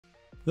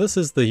This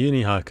is the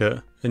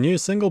Unihiker, a new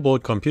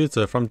single-board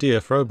computer from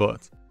DF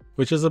Robot,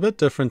 which is a bit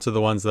different to the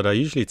ones that I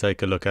usually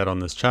take a look at on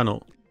this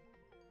channel.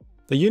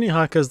 The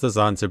Unihiker is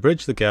designed to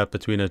bridge the gap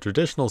between a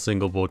traditional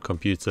single-board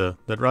computer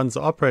that runs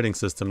an operating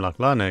system like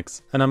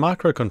Linux and a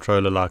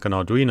microcontroller like an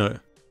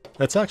Arduino.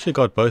 It's actually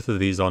got both of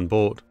these on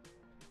board.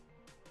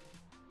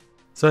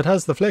 So it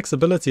has the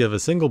flexibility of a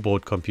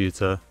single-board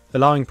computer,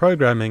 allowing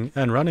programming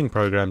and running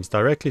programs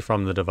directly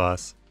from the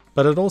device,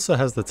 but it also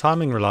has the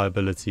timing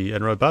reliability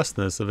and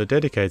robustness of a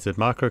dedicated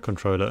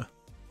microcontroller.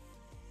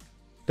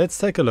 Let's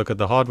take a look at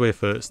the hardware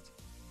first.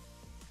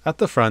 At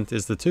the front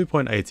is the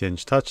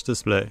 2.8-inch touch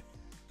display,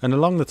 and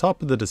along the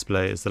top of the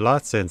display is the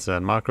light sensor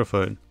and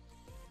microphone.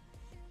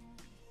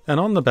 And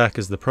on the back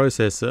is the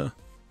processor,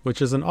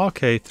 which is an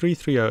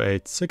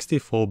RK3308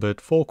 64-bit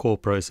 4-core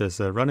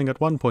processor running at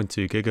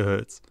 1.2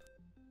 GHz.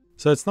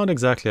 So it's not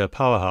exactly a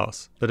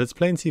powerhouse, but it's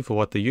plenty for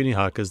what the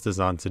Unihiker is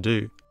designed to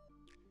do.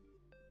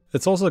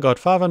 It's also got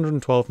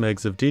 512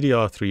 MB of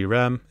DDR3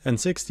 RAM and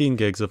 16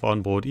 GB of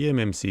onboard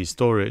eMMC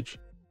storage.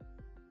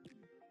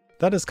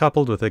 That is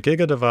coupled with a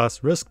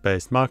GigaDevice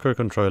RISC-based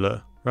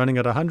microcontroller running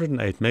at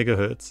 108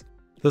 MHz.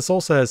 This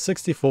also has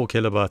 64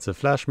 KB of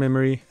flash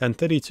memory and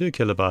 32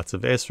 KB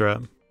of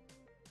SRAM.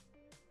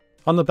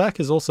 On the back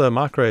is also a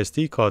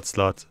microSD card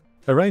slot,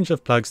 a range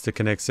of plugs to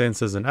connect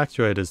sensors and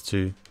actuators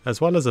to,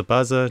 as well as a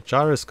buzzer,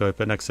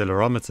 gyroscope and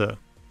accelerometer.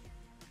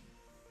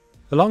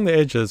 Along the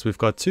edges we've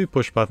got two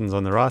push buttons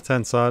on the right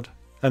hand side,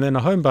 and then a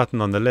home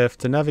button on the left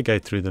to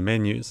navigate through the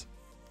menus.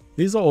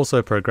 These are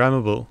also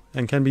programmable,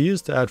 and can be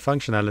used to add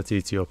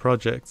functionality to your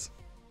projects.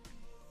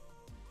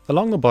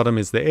 Along the bottom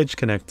is the edge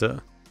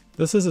connector.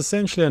 This is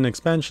essentially an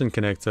expansion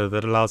connector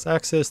that allows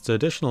access to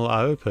additional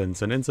I/O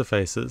pins and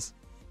interfaces.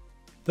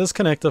 This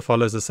connector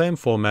follows the same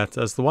format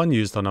as the one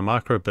used on a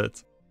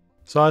microbit,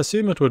 so I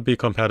assume it would be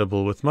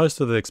compatible with most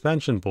of the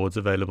expansion boards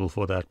available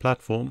for that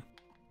platform.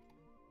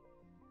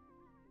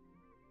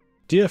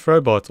 DF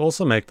Robot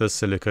also make this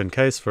silicone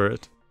case for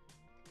it.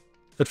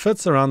 It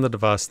fits around the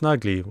device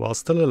snugly while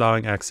still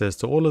allowing access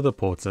to all of the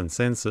ports and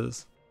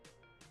sensors.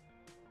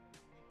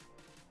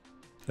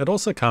 It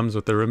also comes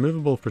with a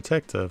removable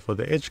protector for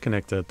the edge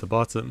connector at the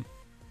bottom.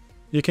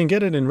 You can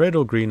get it in red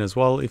or green as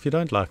well if you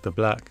don't like the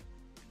black.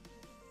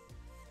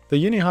 The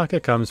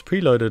Unihiker comes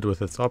preloaded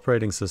with its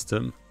operating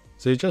system,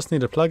 so you just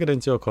need to plug it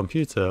into your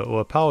computer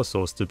or a power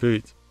source to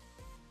boot.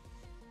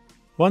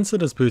 Once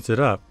it is booted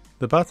up,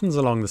 the buttons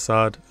along the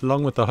side,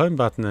 along with the home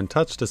button and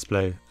touch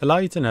display, allow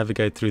you to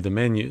navigate through the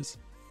menus.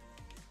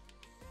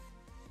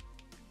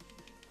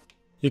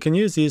 You can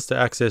use these to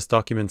access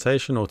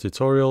documentation or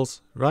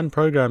tutorials, run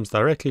programs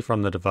directly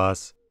from the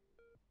device,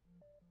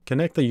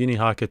 connect the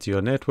Unihiker to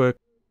your network,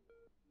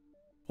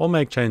 or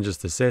make changes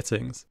to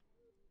settings.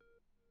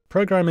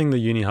 Programming the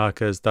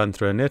Unihiker is done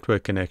through a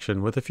network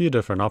connection with a few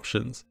different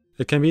options.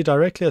 It can be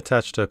directly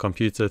attached to a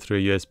computer through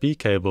a USB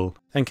cable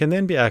and can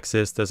then be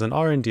accessed as an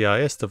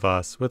RNDIS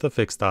device with a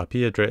fixed IP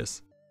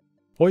address.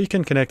 Or you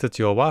can connect it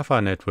to your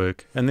Wi-Fi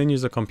network and then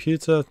use a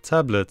computer,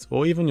 tablet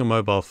or even your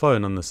mobile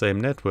phone on the same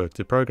network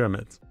to program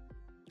it.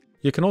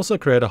 You can also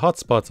create a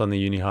hotspot on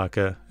the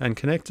Unihiker and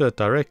connect to it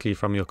directly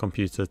from your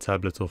computer,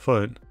 tablet or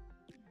phone.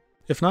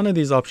 If none of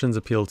these options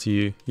appeal to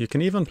you, you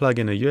can even plug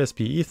in a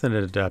USB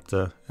Ethernet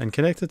adapter and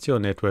connect it to your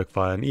network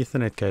via an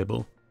Ethernet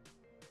cable.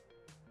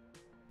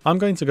 I'm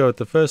going to go with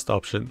the first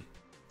option,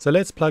 so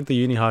let's plug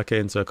the Unihiker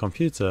into a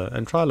computer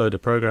and try load a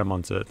program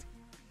onto it.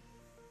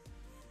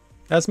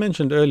 As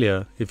mentioned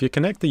earlier, if you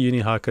connect the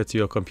Unihiker to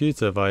your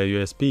computer via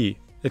USB,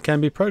 it can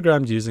be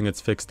programmed using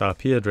its fixed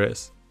IP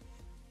address.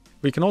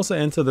 We can also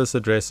enter this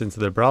address into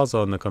the browser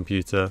on the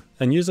computer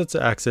and use it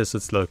to access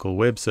its local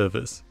web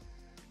service.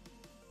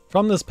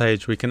 From this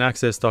page we can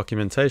access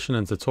documentation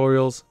and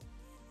tutorials,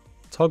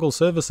 toggle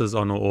services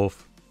on or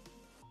off,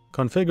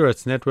 configure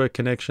its network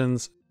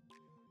connections,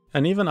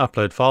 and even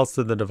upload files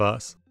to the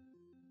device.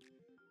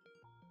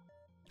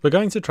 We're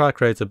going to try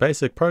create a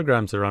basic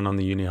program to run on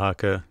the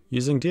Unihiker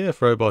using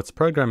DF Robot's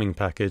programming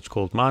package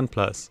called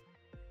MindPlus.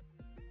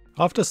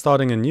 After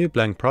starting a new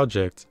blank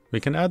project,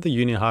 we can add the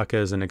Unihiker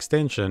as an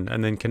extension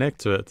and then connect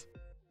to it.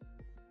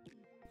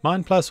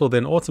 MindPlus will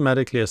then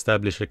automatically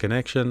establish a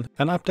connection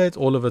and update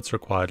all of its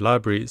required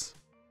libraries.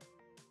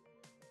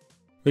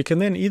 We can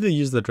then either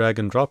use the drag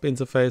and drop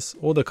interface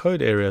or the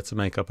code area to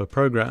make up a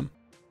program.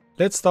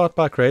 Let's start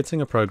by creating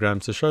a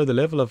program to show the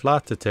level of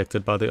light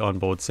detected by the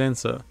onboard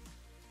sensor.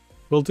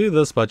 We'll do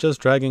this by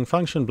just dragging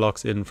function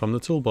blocks in from the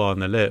toolbar on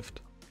the left,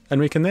 and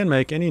we can then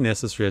make any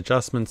necessary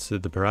adjustments to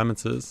the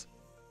parameters.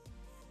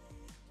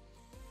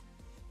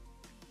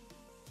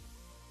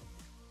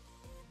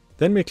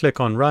 Then we click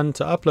on Run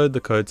to upload the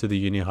code to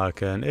the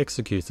Unihiker and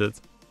execute it.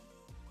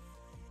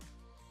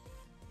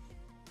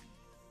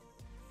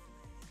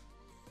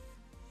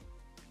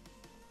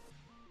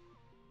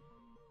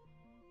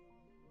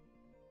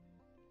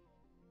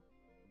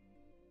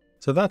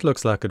 So that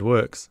looks like it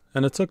works,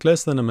 and it took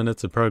less than a minute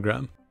to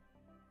program.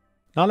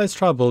 Now let's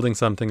try building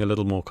something a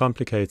little more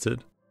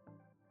complicated.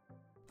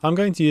 I'm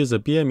going to use a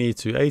BME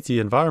 280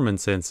 environment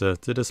sensor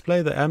to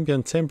display the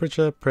ambient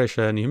temperature,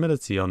 pressure and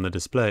humidity on the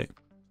display.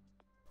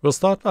 We'll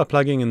start by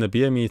plugging in the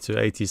BME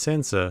 280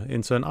 sensor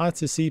into an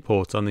I2C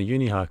port on the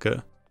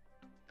Unihiker.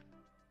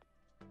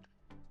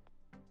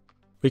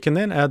 We can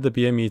then add the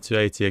BME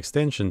 280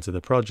 extension to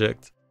the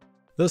project.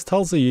 This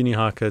tells the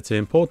Unihiker to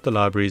import the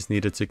libraries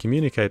needed to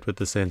communicate with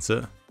the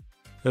sensor.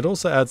 It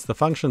also adds the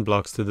function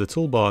blocks to the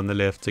toolbar on the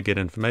left to get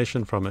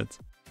information from it.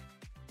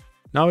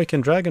 Now we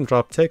can drag and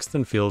drop text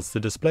and fields to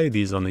display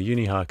these on the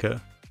Unihiker.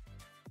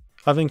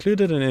 I've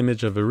included an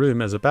image of a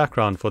room as a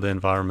background for the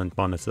environment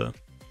monitor.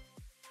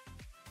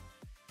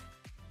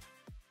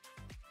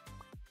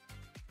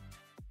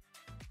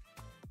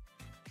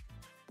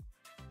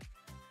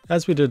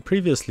 As we did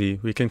previously,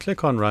 we can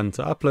click on Run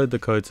to upload the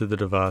code to the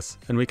device,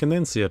 and we can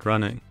then see it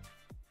running.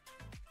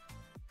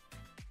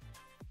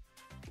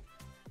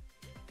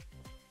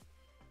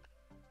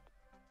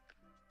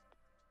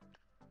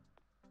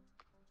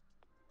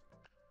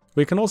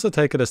 We can also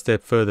take it a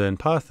step further in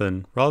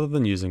Python rather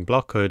than using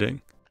block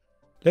coding.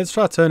 Let's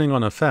try turning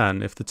on a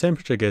fan if the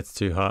temperature gets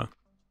too high.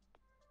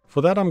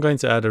 For that I'm going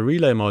to add a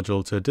relay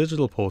module to a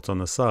digital port on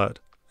the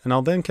side, and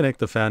I'll then connect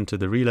the fan to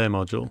the relay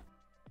module.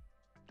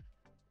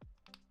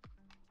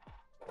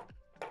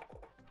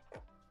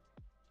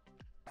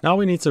 Now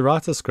we need to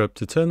write a script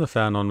to turn the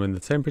fan on when the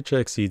temperature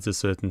exceeds a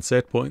certain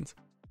set point.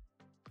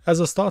 As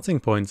a starting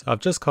point, I've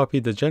just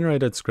copied the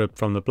generated script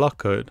from the block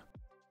code.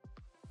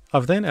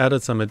 I've then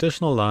added some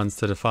additional lines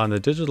to define the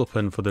digital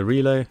pin for the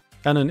relay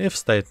and an if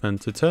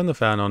statement to turn the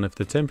fan on if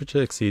the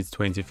temperature exceeds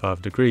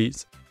 25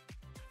 degrees.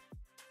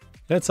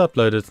 Let's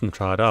upload it and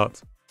try it out.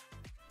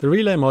 The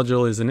relay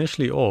module is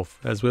initially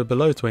off as we're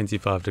below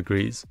 25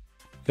 degrees.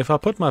 If I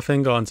put my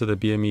finger onto the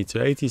BME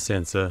 280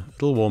 sensor,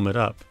 it'll warm it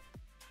up.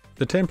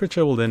 The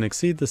temperature will then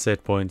exceed the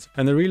set point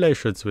and the relay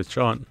should switch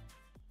on.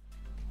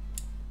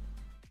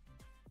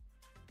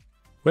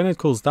 When it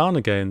cools down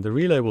again, the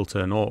relay will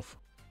turn off.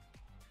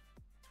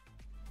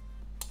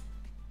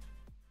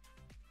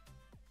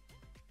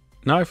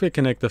 Now if we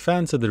connect the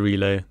fan to the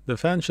relay, the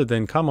fan should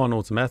then come on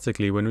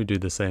automatically when we do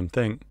the same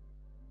thing.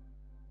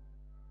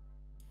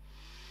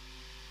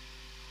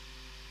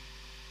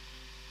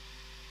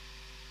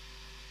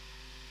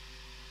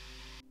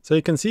 So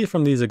you can see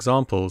from these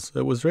examples,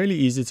 it was really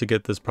easy to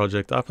get this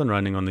project up and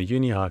running on the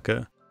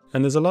Unihiker,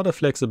 and there's a lot of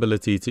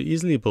flexibility to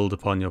easily build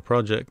upon your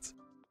project.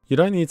 You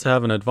don't need to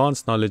have an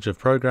advanced knowledge of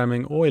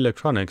programming or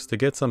electronics to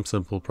get some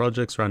simple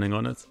projects running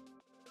on it.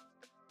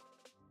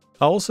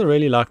 I also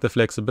really like the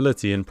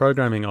flexibility in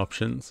programming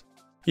options,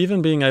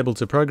 even being able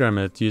to program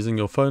it using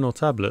your phone or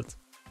tablet.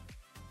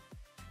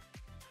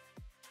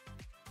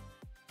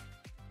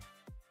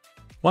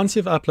 Once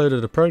you've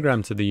uploaded a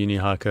program to the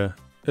Unihiker,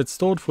 it's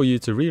stored for you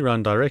to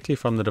rerun directly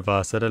from the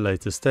device at a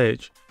later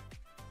stage.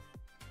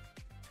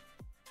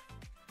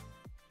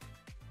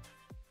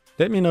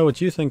 Let me know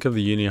what you think of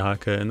the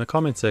Unihiker in the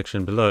comment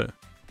section below,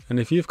 and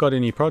if you've got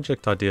any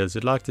project ideas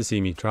you'd like to see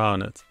me try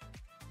on it.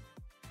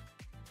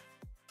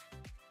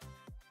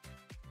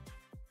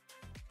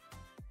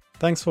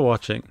 Thanks for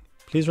watching.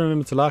 Please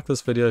remember to like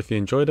this video if you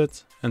enjoyed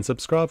it, and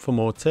subscribe for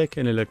more tech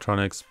and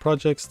electronics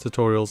projects,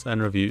 tutorials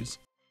and reviews.